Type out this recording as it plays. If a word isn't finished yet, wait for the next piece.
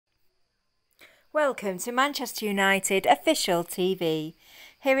Welcome to Manchester United Official TV.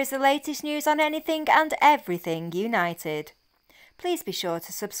 Here is the latest news on anything and everything United. Please be sure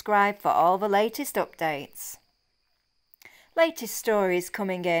to subscribe for all the latest updates. Latest stories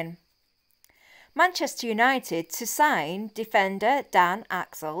coming in. Manchester United to sign defender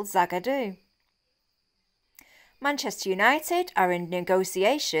Dan-Axel Zagadou. Manchester United are in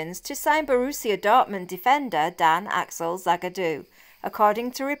negotiations to sign Borussia Dortmund defender Dan-Axel Zagadou,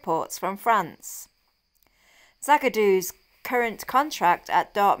 according to reports from France. Zagadou's current contract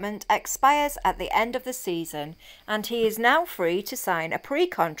at Dortmund expires at the end of the season, and he is now free to sign a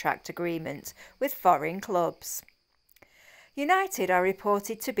pre-contract agreement with foreign clubs. United are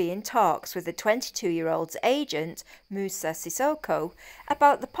reported to be in talks with the 22-year-old's agent, Moussa Sissoko,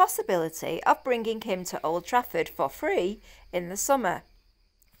 about the possibility of bringing him to Old Trafford for free in the summer.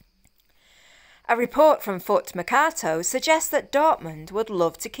 A report from Foot Mercato suggests that Dortmund would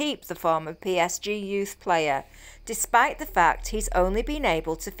love to keep the former PSG youth player, despite the fact he's only been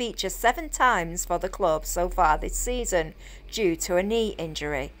able to feature 7 times for the club so far this season due to a knee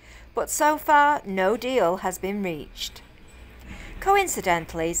injury, but so far no deal has been reached.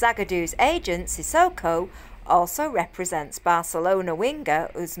 Coincidentally, Zagadou's agent Sissoko also represents Barcelona winger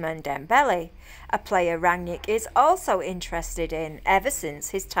Ousmane Dembele, a player Rangnick is also interested in ever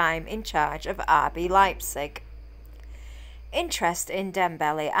since his time in charge of RB Leipzig. Interest in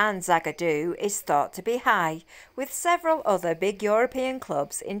Dembele and Zagadou is thought to be high, with several other big European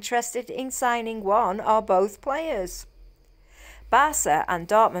clubs interested in signing one or both players. Barca and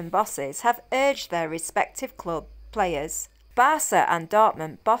Dortmund bosses have urged their respective players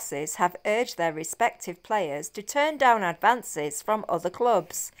to turn down advances from other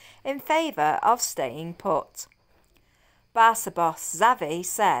clubs in favour of staying put. Barca boss Xavi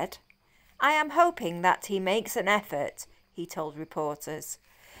said, "I am hoping that he makes an effort," he told reporters.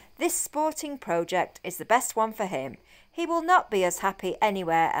 "This sporting project is the best one for him. He will not be as happy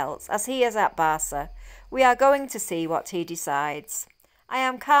anywhere else as he is at Barca. We are going to see what he decides. I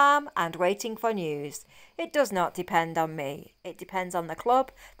am calm and waiting for news. It does not depend on me. It depends on the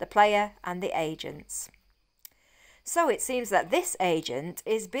club, the player and the agents." So it seems that this agent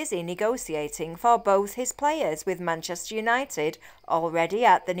is busy negotiating for both his players, with Manchester United already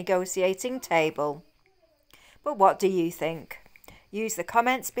at the negotiating table. But what do you think? Use the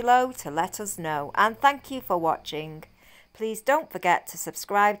comments below to let us know, and thank you for watching. Please don't forget to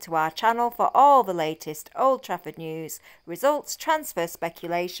subscribe to our channel for all the latest Old Trafford news, results, transfer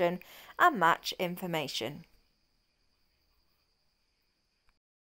speculation and match information.